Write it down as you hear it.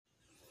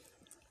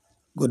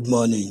Good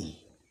morning.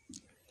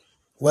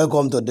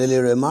 Welcome to Daily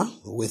Rema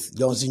with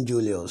Johnson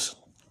Julius.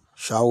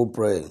 Shall we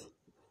pray?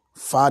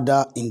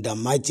 Father, in the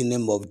mighty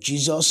name of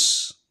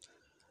Jesus,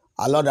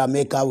 our Lord and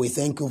Maker, we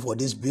thank you for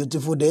this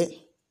beautiful day.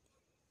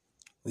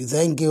 We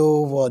thank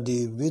you for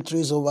the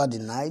victories over the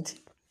night.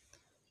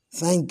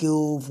 Thank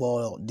you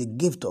for the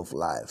gift of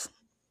life.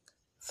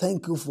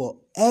 Thank you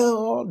for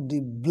all the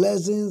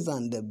blessings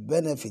and the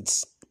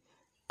benefits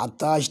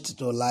attached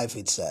to life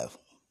itself.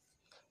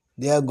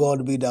 Dear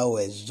God, be thou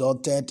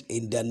exalted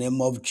in the name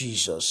of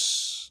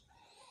Jesus.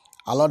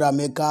 Our Lord and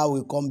Maker,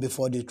 we come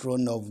before the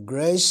throne of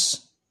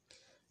grace,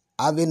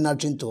 having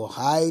nothing to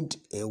hide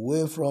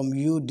away from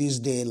you this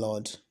day,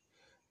 Lord.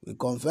 We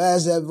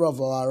confess every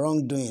of our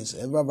wrongdoings,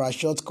 every of our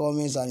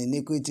shortcomings and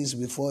iniquities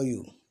before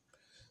you.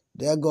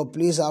 Dear God,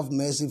 please have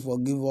mercy,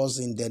 forgive us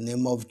in the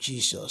name of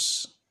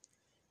Jesus.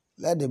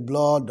 Let the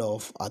blood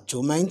of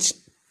atonement,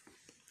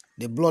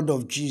 the blood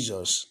of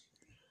Jesus,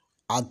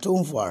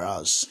 atone for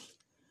us,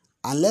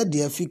 and let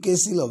the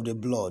efficacy of the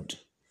blood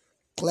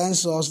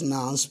cleanse us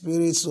now,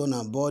 spirit, soul,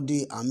 and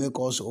body, and make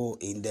us whole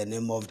in the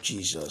name of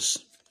Jesus.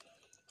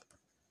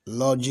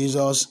 Lord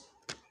Jesus,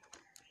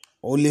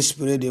 Holy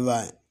Spirit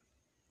divine,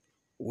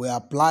 we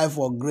apply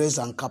for grace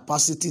and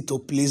capacity to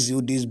please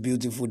you this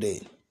beautiful day.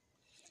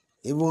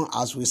 Even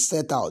as we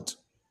set out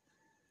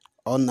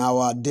on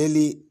our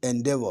daily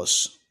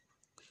endeavors,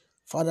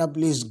 Father,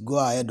 please go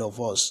ahead of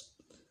us.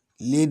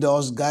 Lead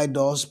us, guide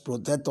us,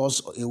 protect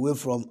us away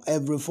from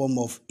every form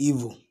of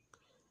evil,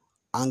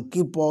 and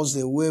keep us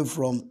away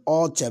from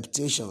all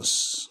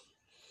temptations.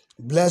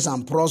 Bless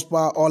and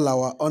prosper all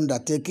our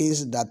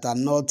undertakings that are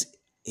not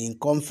in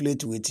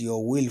conflict with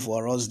your will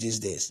for us these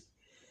days.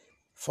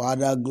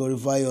 Father,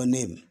 glorify your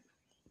name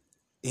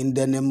in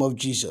the name of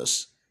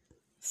Jesus.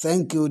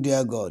 Thank you,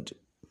 dear God,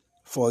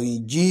 for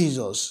in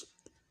Jesus,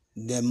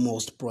 the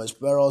most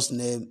prosperous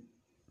name,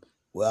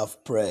 we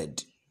have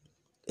prayed.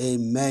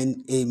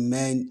 Amen,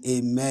 amen,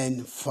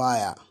 amen,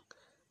 fire.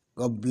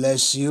 God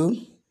bless you.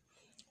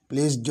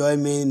 Please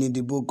join me in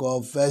the book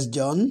of 1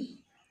 John.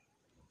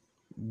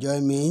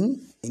 Join me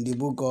in the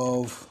book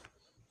of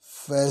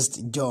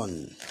 1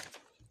 John,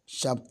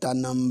 chapter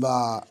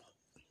number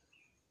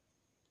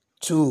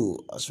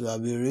 2, as we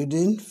have been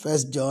reading.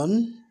 1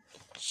 John,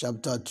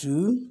 chapter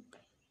 2.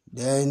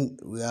 Then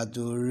we are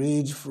to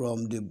read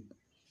from the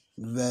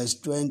verse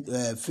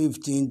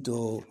 15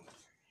 to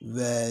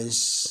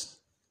verse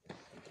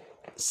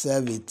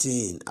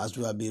 17, as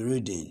we have been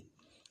reading.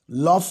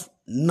 Love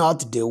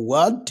not the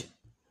world,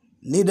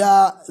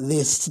 neither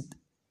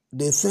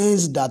the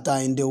things that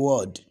are in the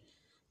world.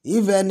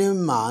 If any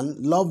man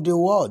love the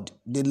world,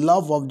 the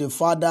love of the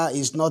Father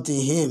is not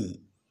in him.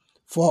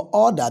 For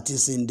all that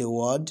is in the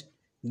world,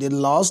 the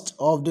lust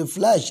of the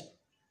flesh,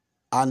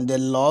 and the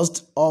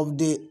lust of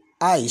the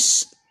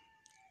eyes,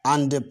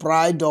 and the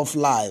pride of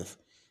life,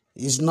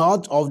 is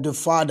not of the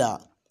Father,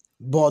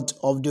 but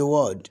of the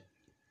world.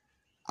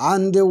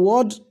 And the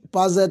world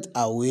passeth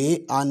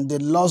away, and the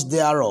lust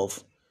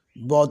thereof,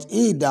 but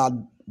he that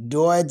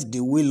doeth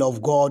the will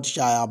of God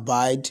shall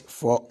abide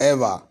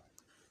forever.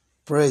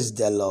 Praise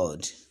the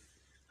Lord.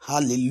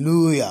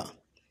 Hallelujah.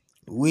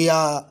 We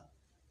are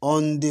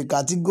on the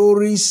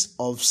categories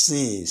of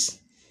sins.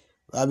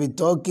 We have been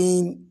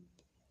talking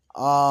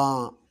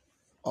on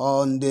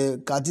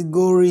the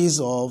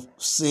categories of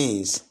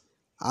sins.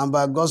 And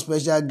by God's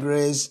special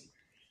grace,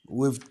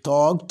 we've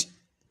talked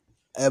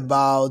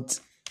about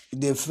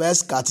the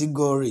first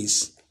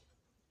categories.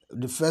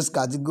 The first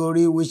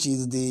category, which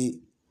is the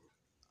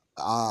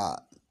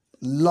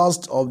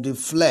lust of the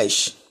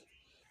flesh.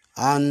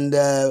 And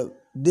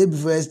day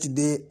before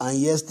yesterday and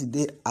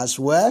yesterday as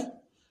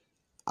well,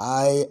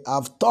 I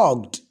have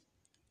talked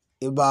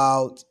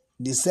about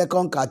the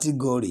second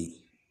category,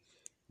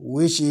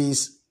 which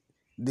is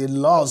the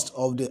lust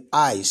of the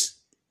eyes.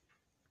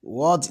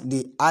 What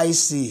the eye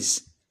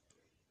sees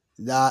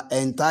that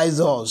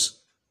entices us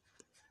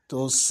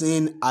to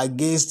sin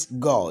against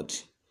God.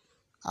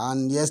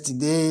 And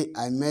yesterday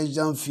I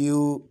mentioned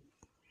few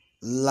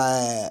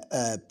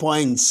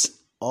points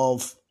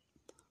of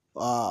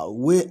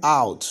way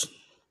out.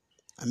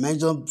 I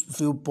mentioned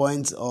few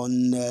points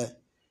on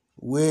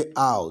way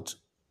out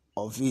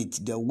of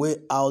it, the way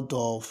out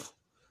of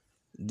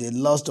the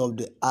lust of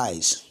the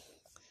eyes.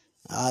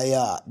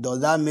 Does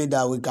that mean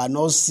that we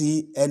cannot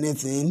see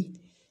anything?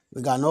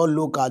 We cannot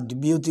look at the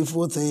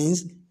beautiful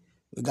things?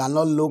 We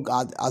cannot look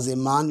at, as a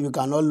man, we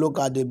cannot look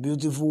at the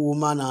beautiful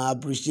woman and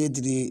appreciate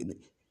the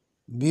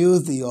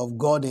beauty of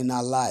God in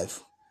our life?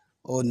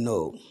 Oh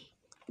no,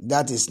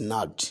 that is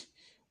not.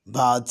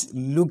 But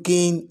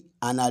looking,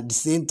 and at the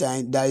same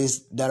time,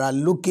 there are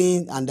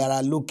looking and there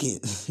are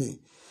looking.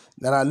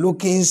 There are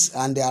lookings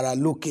and there are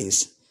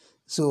lookings.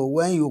 So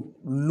when you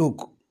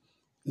look,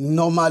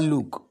 normal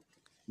look,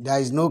 there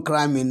is no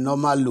crime in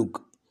normal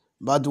look.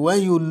 But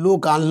when you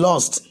look and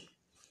lust,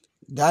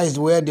 that is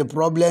where the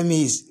problem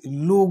is.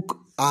 Look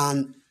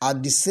and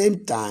at the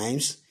same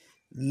times,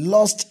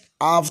 lust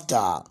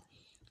after.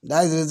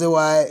 That is the reason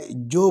why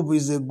Job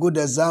is a good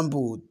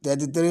example.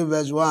 33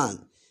 verse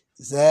 1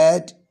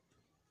 said,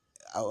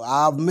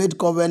 I have made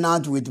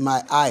covenant with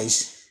my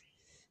eyes.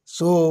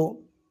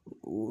 So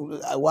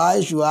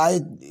why should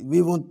I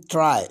even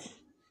try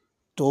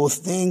to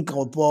think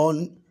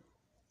upon,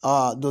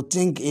 to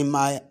think in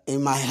my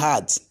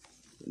heart?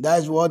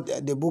 That's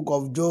what the book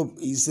of Job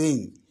is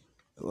saying.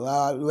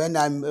 When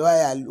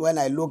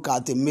I look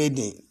at a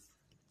maiden,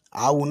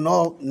 I will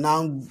not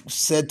now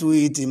settle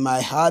it in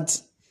my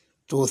heart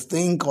to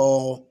think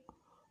on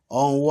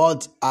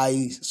what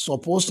I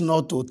supposed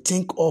not to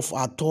think of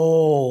at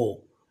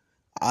all.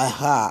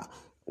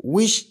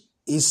 Which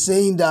is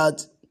saying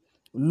that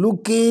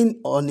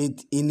looking on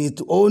it in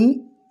its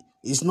own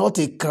is not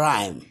a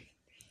crime.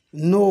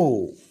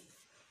 No,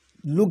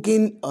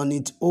 looking on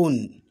its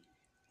own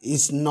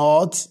is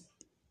not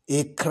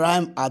a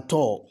crime at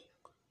all.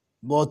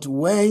 But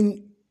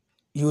when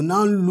you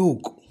now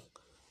look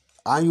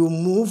and you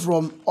move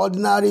from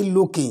ordinary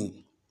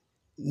looking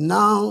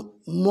now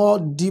more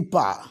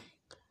deeper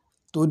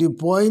to the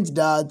point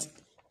that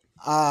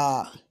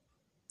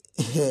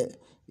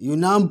you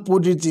now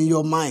put it in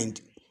your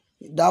mind.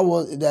 That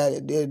was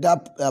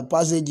that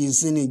passage is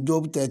seen in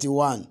Job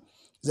 31.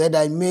 Said,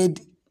 I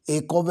made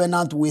a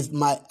covenant with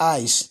my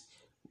eyes.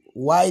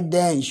 Why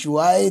then should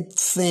I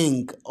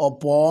think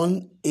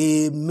upon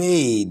a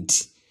maid?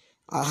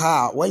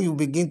 When you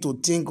begin to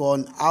think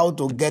on how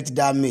to get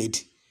that maid,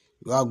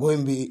 you are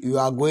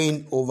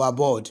going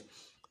overboard.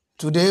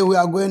 Today we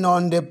are going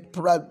on the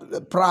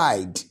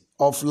pride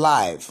of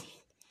life.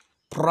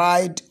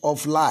 Pride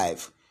of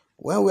life.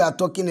 When we are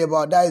talking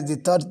about, that is the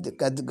third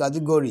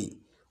category.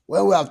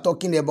 When we are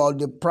talking about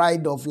the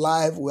pride of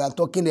life, we are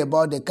talking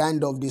about the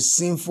kind of the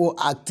sinful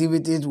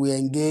activities we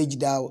engage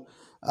we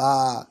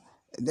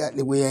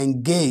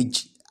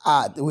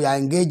are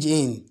engaged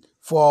in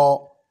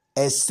for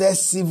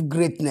excessive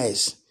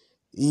greatness,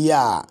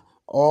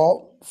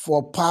 or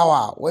for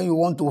power. When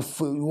you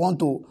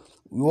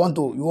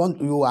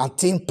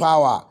attain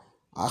power,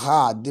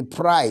 the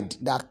pride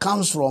that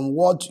comes from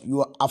what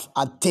you have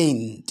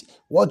attained,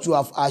 what you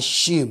have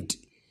achieved,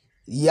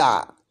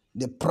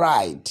 the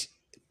pride.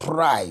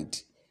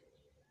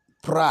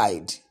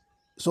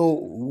 So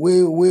we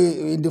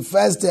in the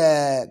first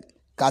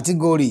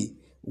category,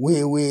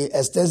 we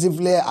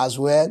extensively as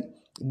well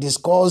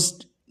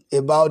discussed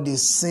about the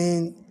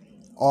sin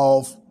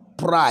of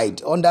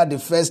pride. Under the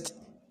first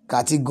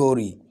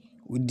category,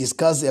 we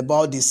discussed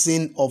about the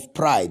sin of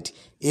pride.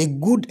 A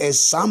good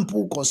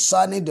example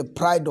concerning the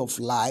pride of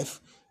life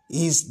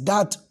is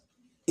that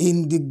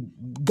in the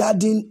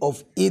Garden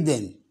of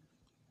Eden.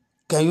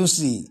 Can you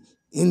see?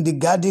 In the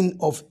Garden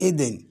of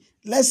Eden.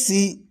 Let's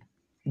see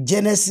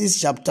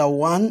Genesis chapter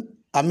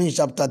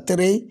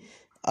 3,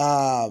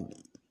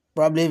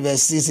 probably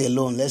verse 6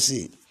 alone. Let's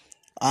see.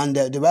 And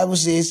the Bible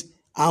says,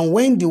 and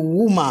when the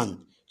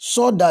woman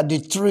saw that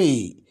the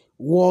tree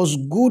was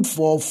good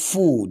for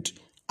food,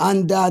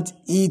 and that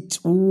it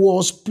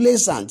was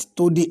pleasant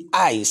to the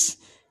eyes,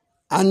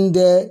 and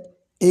a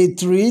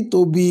tree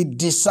to be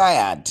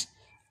desired,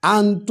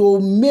 and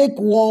to make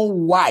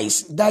one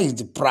wise, that is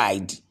the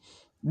pride.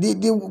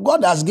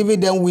 God has given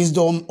them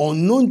wisdom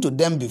unknown to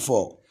them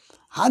before.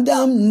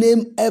 Adam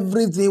named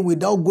everything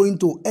without going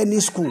to any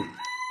school.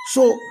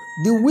 So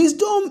the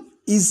wisdom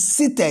is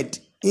seated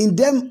in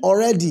them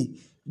already.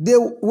 They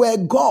were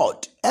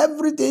God.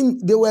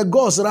 They were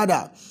gods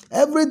rather.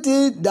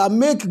 Everything that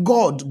make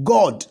God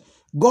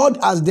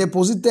has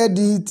deposited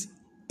it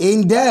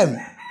in them.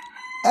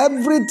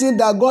 Everything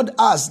that God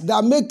has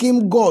that make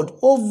him God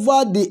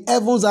over the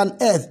heavens and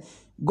earth,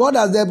 God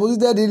has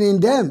deposited it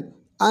in them.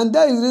 And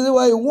that is the reason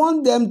why he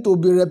wants them to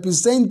be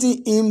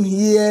representing him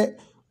here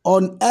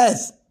on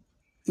earth.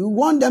 He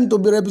wants them to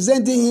be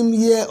representing him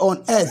here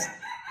on earth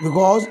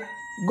because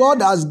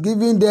God has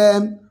given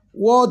them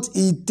what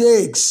it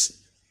takes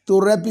to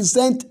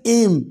represent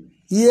him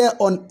here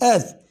on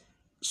earth.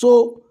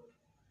 So,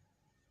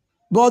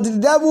 but the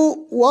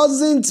devil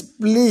wasn't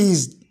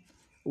pleased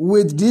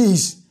with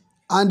this,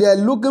 and they are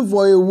looking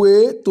for a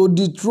way to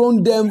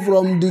dethrone them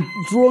from the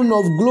throne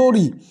of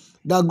glory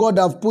that God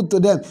have put to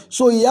them.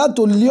 So he had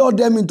to lure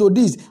them into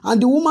this.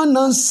 And the woman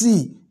now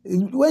see,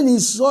 when he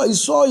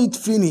saw it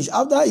finish.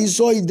 After he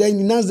saw it, then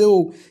he now say,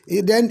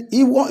 then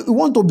he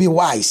want to be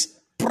wise.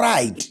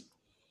 Pride.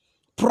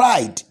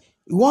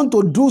 You want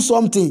to do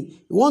something.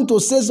 You want to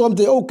say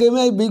something. Okay,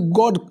 maybe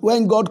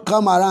when God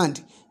come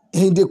around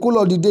in the cool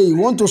of the day, she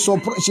want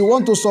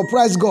to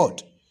surprise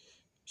God.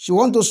 She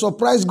want to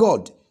surprise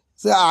God.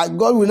 Say,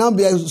 God will not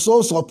be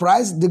so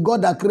surprised. The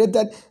God that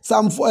created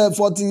Psalm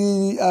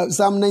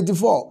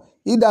 94.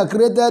 He that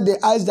created the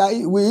eyes that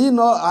we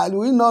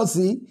not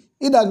see.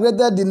 He that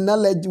created the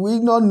knowledge we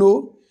not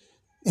know.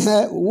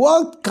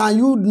 What can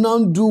you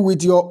now do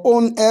with your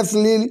own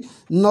earthly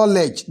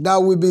knowledge that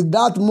will be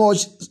that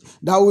much,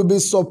 that will be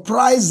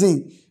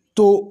surprising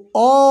to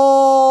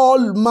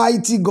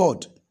Almighty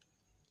God?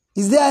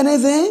 Is there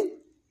anything?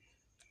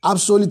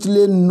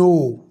 Absolutely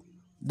no.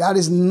 There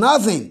is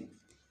nothing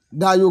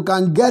that you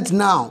can get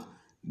now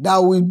that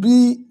will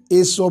be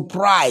a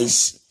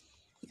surprise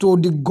to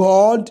the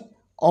God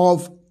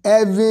of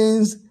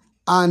heavens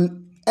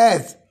and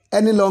earth.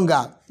 any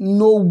longer.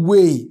 No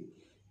way.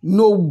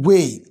 No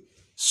way.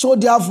 So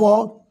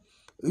therefore,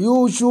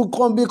 you should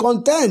be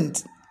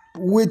content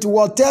with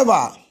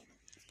whatever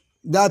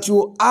that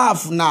you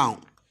have now.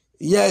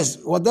 Yes,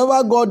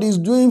 whatever God is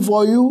doing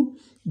for you,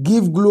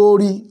 give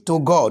glory to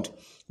God.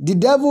 The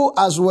devil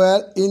as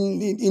well, in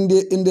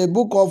the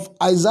book of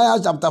Isaiah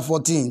chapter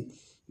 14,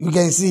 you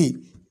can see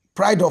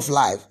pride of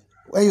life.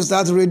 When you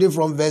start reading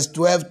from verse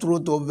 12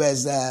 through to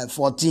verse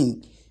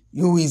 14,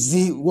 you will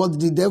see what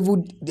the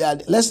devil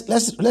did.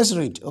 Let's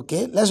read,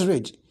 okay? Let's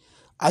read.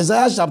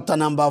 Isaiah chapter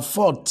number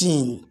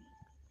 14.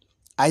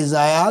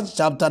 Isaiah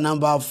chapter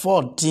number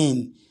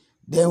 14.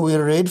 Then we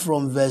read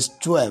from verse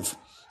 12.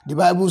 The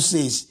Bible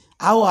says,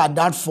 "How art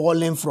thou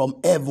fallen from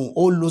heaven,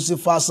 O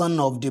Lucifer, son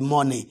of the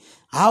morning?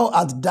 How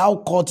art thou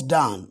cut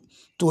down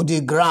to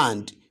the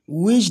ground,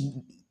 which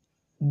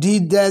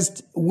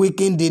didst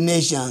weaken the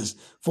nations?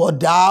 For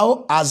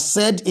thou hast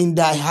said in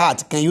thy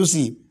heart," can you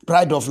see?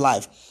 Pride of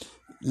life.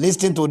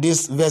 Listen to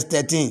this verse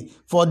 13.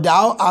 "For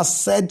thou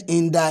hast said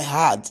in thy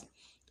heart,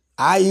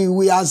 I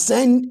will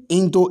ascend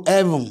into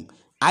heaven.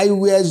 I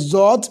will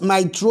exalt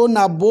my throne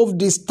above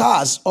the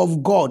stars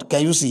of God."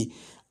 Can you see?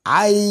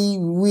 "I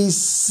will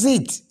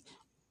sit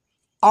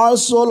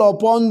also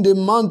upon the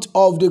mount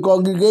of the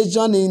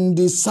congregation in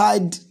the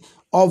side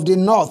of the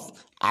north."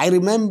 I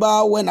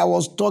remember when I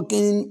was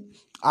talking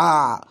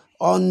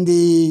on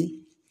the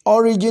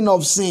origin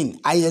of sin,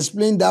 I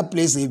explained that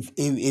place a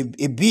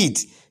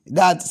bit,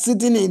 that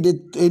sitting in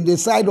the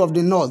side of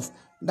the north,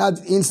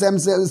 that in Psalm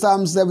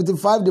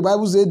 75, the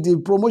Bible says the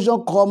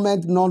promotion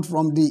cometh not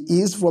from the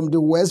east, from the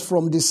west,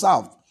 from the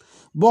south.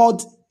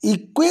 But he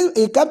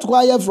kept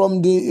quiet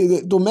from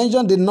to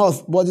mention the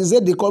north, but he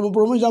said the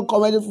promotion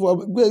cometh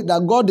from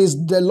that God is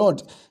the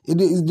Lord.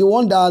 It is the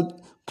one that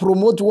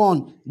promote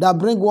one, that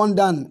bring one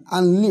down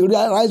and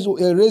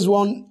raise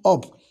one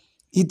up.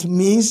 It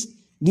means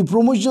the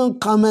promotion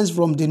comes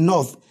from the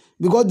north,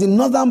 because the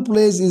northern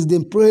place is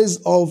the place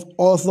of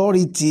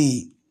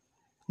authority.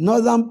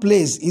 Northern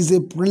place is a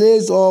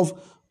place of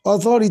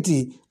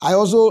authority. I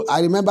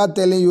remember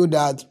telling you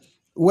that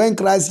when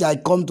Christ shall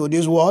come to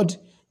this world,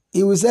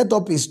 he will set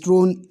up his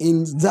throne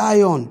in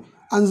Zion.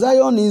 And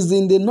Zion is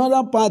in the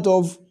northern part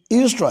of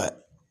Israel.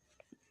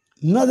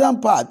 Northern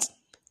part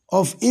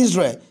of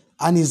Israel.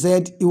 And he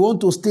said he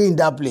want to stay in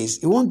that place.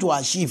 He want to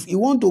achieve. He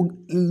want to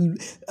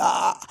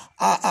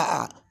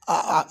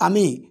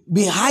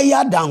be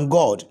higher than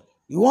God.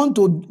 He want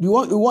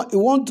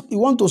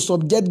to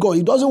subject God.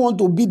 He doesn't want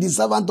to be the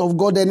servant of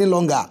God any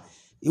longer.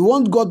 He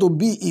wants God to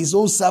be his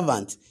own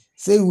servant.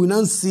 Say, we will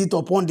not sit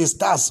upon the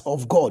stars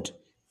of God.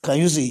 Can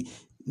you see?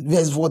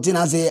 Verse 14,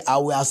 I say, "I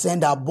will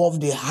ascend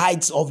above the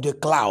heights of the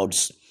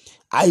clouds.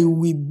 I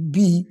will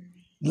be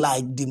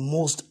like the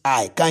Most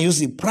High." Can you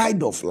see?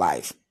 Pride of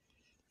life.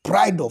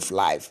 Pride of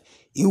life.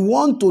 He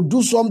want to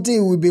do something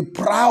he will be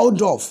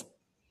proud of.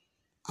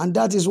 And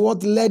that is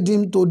what led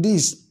him to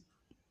this.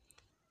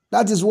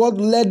 That is what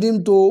led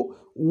him to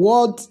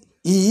what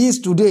he is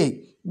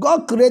today.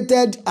 God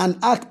created an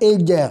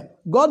archangel.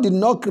 God did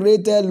not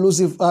create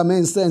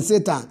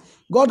Satan.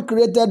 God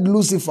created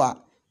Lucifer.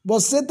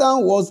 But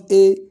Satan was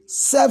a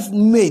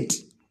self-made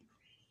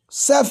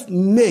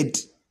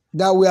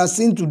that we are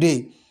seeing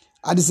today.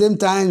 At the same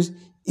time,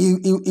 he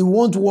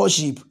wants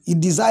worship. He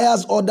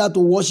desires others to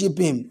worship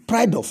him.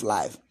 Pride of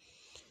life.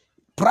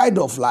 Pride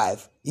of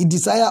life. He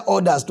desires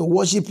others to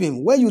worship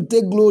him. When you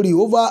take glory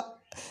over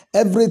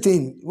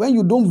everything, when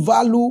you don't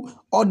value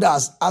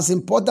others as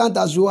important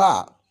as you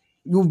are,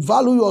 you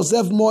value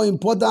yourself more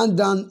important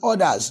than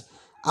others,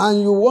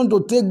 and you want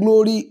to take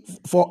glory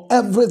for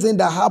everything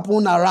that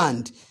happens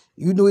around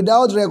you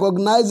without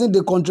recognizing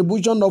the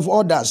contribution of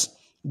others,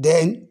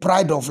 then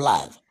pride of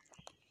life.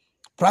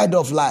 Pride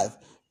of life.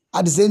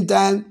 At the same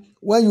time,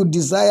 when you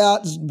desire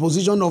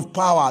position of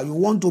power, you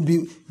want to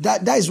be,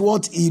 that is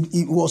what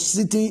he was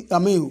sitting,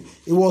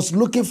 he was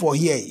looking for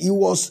here. He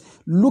was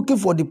looking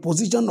for the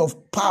position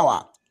of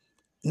power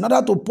in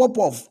order to pop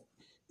off,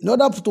 in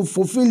order to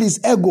fulfill his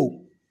ego.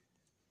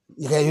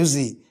 Can you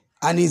see?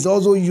 And he's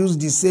also used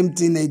the same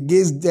thing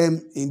against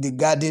them in the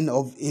Garden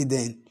of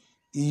Eden.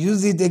 He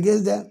used it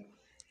against them.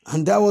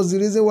 And that was the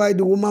reason why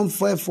the woman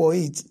fell for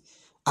it.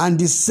 And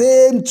the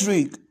same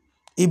trick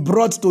he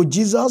brought to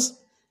Jesus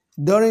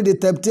during the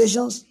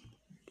temptations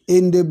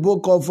in the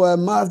book of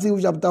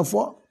Matthew chapter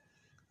 4.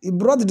 He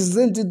brought the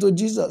same thing to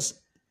Jesus.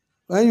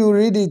 When you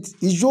read it,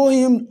 he showed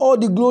him all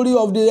the glory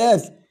of the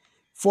earth.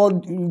 For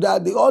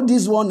that, all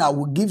this one I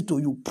will give to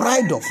you.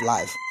 Pride of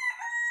life.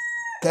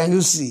 Can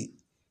you see?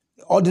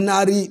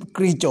 Ordinary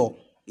creature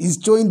is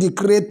showing the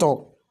creator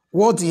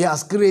what he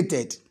has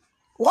created.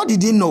 What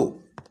did he know?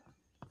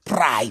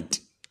 Pride.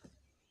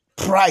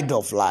 Pride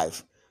of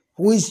life.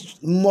 We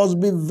must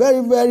be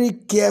very, very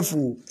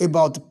careful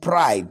about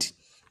pride.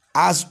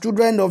 As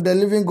children of the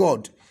living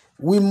God,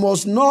 we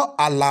must not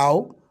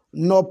allow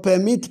nor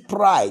permit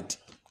pride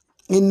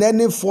in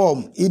any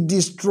form. It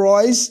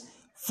destroys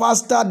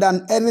faster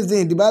than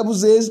anything. The Bible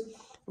says,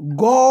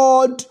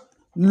 God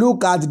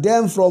look at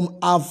them from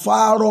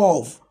afar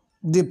off,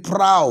 the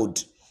proud.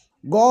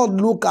 God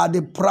look at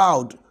the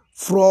proud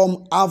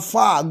from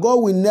afar.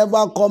 God will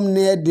never come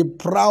near the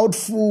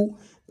proudful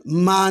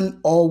man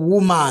or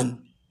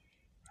woman.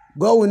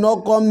 God will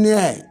not come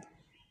near.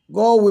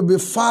 God will be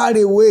far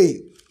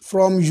away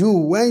from you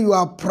when you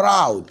are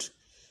proud.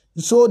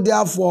 So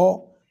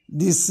therefore,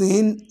 the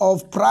sin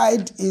of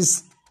pride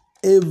is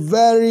a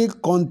very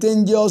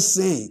contagious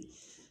sin.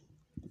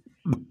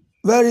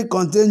 Very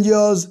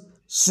contagious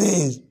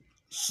sin.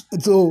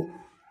 So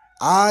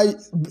I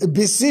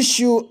beseech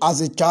you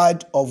as a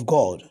child of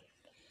God.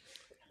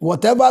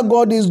 Whatever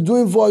God is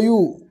doing for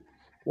you,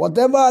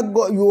 whatever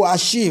you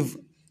achieve,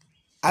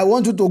 I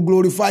want you to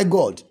glorify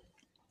God.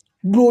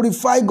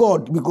 Glorify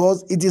God,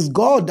 because it is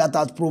God that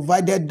has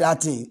provided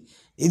that thing.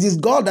 It is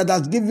God that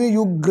has given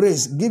you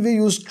grace, given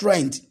you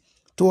strength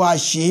to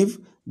achieve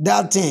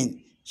that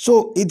thing.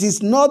 So it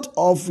is not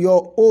of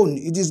your own.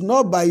 It is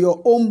not by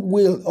your own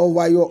will or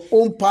by your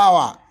own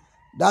power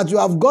that you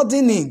have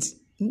gotten it.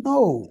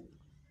 No.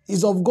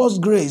 It's of God's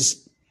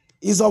grace.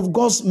 It's of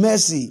God's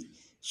mercy.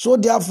 So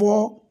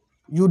therefore,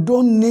 you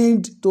don't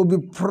need to be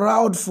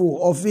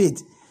proudful of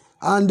it.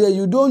 And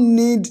you don't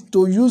need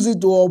to use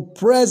it to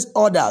oppress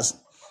others.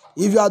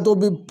 If you are to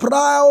be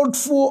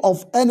proudful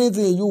of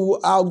anything, you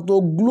are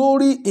to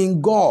glory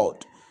in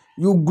God.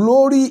 You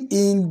glory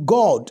in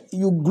God.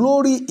 You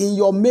glory in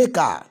your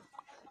Maker.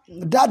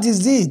 That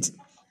is it.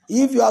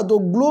 If you are to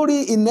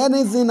glory in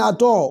anything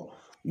at all,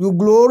 you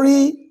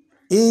glory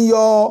in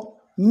your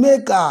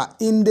Maker,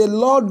 in the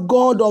Lord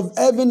God of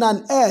heaven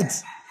and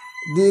earth,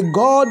 the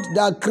God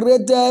that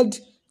created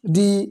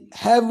the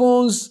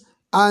heavens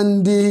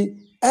and the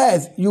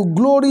earth. You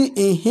glory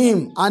in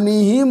Him and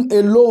in Him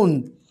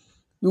alone.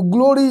 You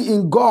glory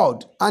in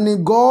God and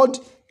in God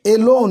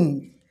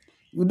alone.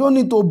 You don't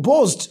need to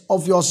boast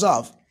of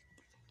yourself.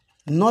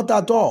 Not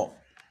at all.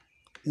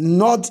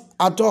 Not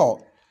at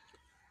all.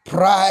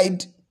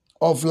 Pride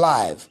of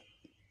life.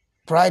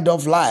 Pride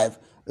of life.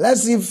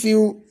 Let's see if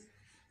you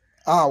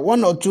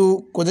one or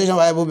two quotation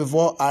Bible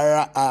before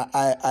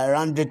I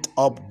round it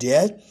up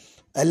there.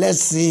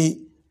 Let's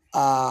see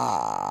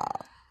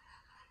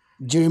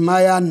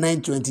Jeremiah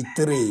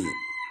 9:23.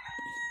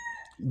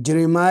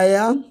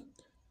 Jeremiah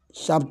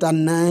chapter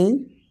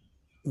 9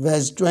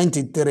 verse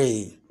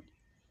 23.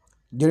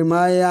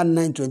 Jeremiah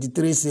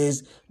 9:23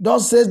 says,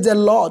 thus says the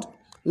Lord,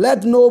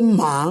 let no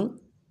man,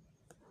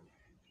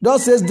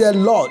 thus says the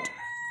Lord,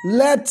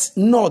 let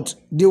not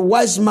the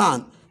wise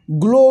man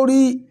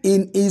glory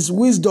in his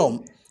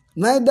wisdom,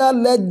 neither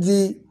let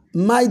the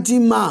mighty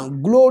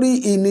man glory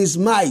in his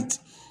might.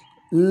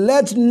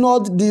 Let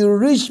not the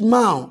rich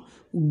man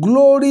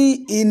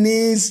glory in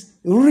his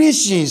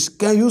riches.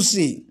 Can you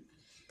see?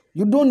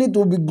 You don't need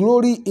to be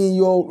glory in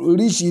your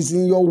riches,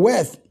 in your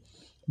wealth,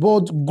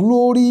 but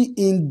glory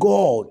in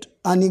God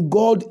and in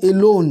God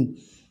alone.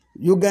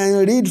 You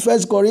can read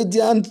 1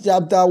 Corinthians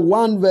chapter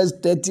 1 verse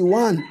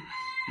 31.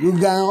 You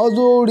can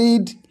also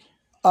read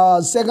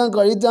 2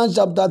 Corinthians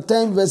chapter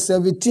 10 verse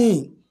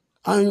 17.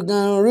 And you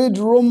can read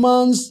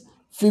Romans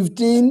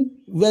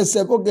 15 verse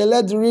 7. Okay,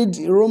 let's read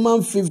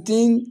Romans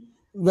 15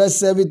 verse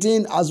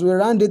 17 as we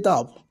round it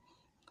up.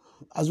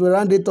 As we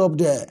round it up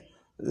there.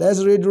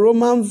 Let's read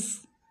Romans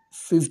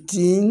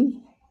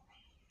 15,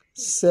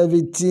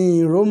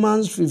 17.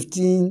 Romans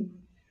 15,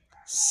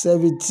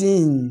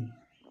 17.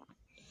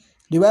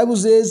 The Bible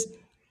says,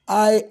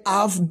 I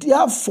have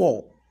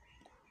therefore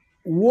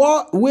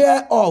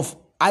whereof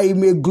I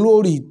may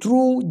glory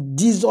through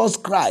Jesus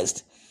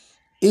Christ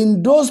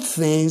in those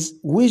things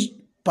which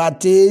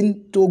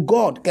pertain to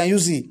God. Can you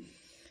see?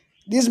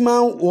 This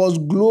man was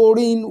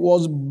glorying,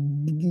 was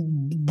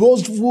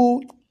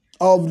boastful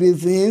of the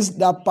things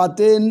that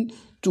pertain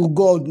to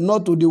God,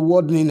 not to the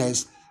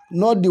worldliness,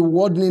 not the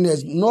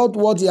worldliness, not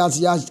what he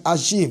has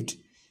achieved,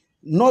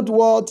 not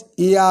what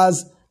he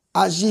has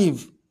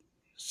achieved.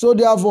 So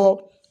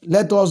therefore,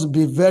 let us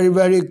be very,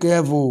 very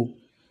careful.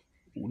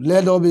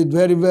 Let us be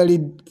very, very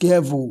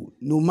careful,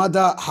 no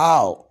matter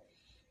how.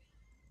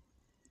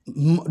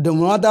 No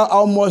matter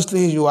how much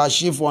things you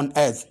achieve on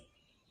earth,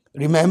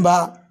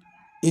 remember,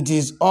 it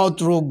is all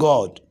through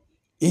God.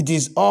 It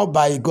is all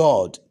by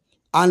God.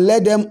 And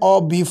let them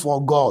all be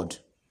for God.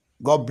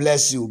 God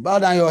bless you. Bow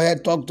down your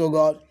head, talk to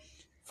God.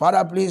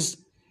 Father, please,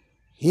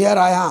 here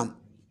I am.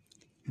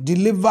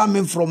 Deliver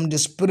me from the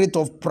spirit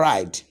of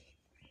pride.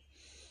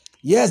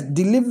 Yes,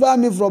 deliver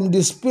me from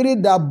the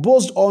spirit that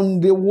boasts on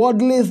the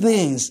worldly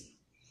things.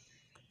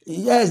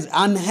 Yes,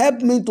 and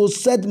help me to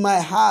set my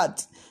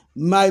heart,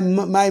 my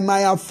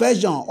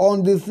affection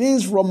on the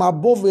things from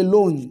above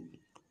alone.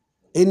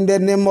 In the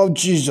name of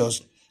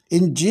Jesus.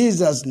 In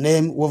Jesus'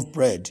 name we've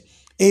prayed.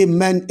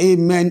 Amen,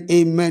 amen,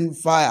 amen.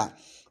 Fire.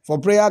 For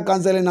prayer,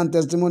 counseling, and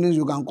testimonies,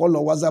 you can call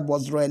or WhatsApp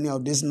us through any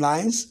of these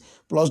lines.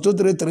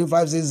 +233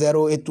 560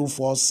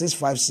 824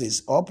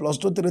 656 or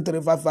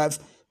 +233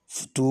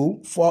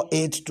 552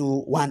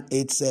 482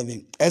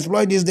 187.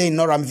 Exploit this day in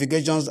no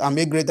ramifications and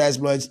make greater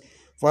exploits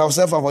for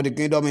yourself and for the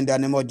kingdom in the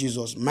name of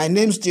Jesus. My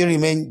name still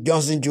remains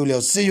Johnson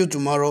Julius. See you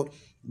tomorrow,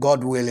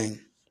 God willing.